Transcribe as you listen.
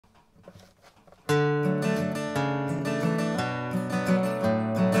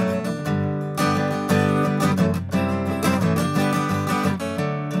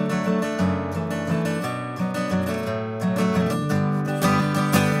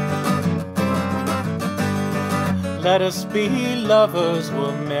Let us be lovers,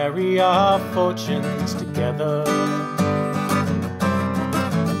 we'll marry our fortunes together.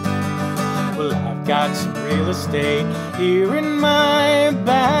 Well, I've got some real estate here in my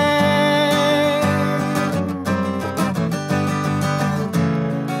bag,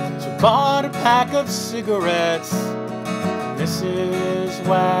 so bought a pack of cigarettes, Mrs.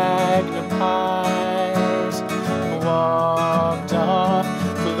 Wagner pies, walked off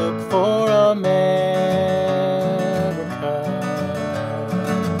to look for America.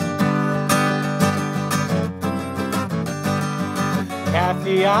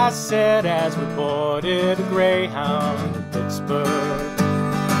 Kathy, I said as we boarded a Greyhound to Pittsburgh,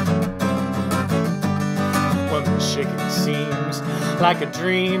 well, Michigan seems like a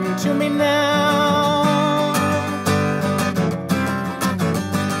dream to me now.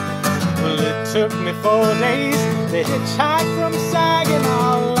 Well, it took me 4 days to hitchhike from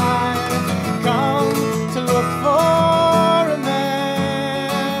Saginaw Line, come to look for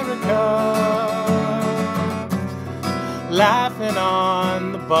America. Laughing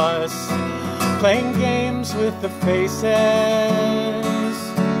on the bus, playing games with the faces.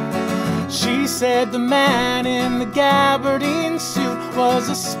 She said the man in the gabardine suit was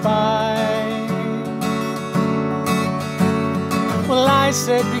a spy. Well, I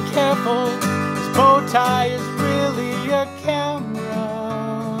said, be careful, his bow tie is really a camera.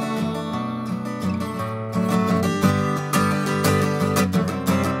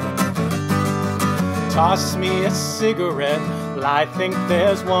 Toss me a cigarette, well, I think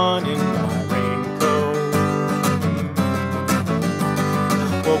there's one in my raincoat.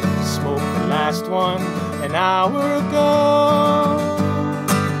 Well, we smoked the last one an hour ago.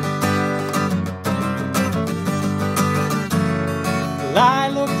 Well, I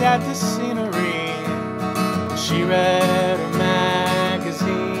looked at the scenery, she read her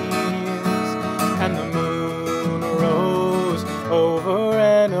magazines, and the moon rose over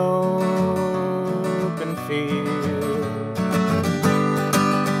an open field.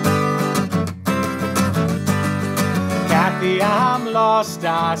 Kathy, I'm lost,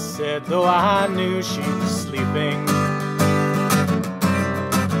 I said, though I knew she was sleeping.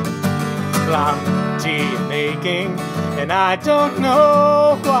 Well, I'm empty and aching, and I don't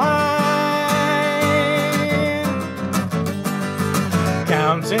know why.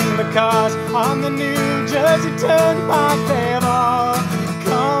 Counting the cars on the New Jersey Turnpike, they've all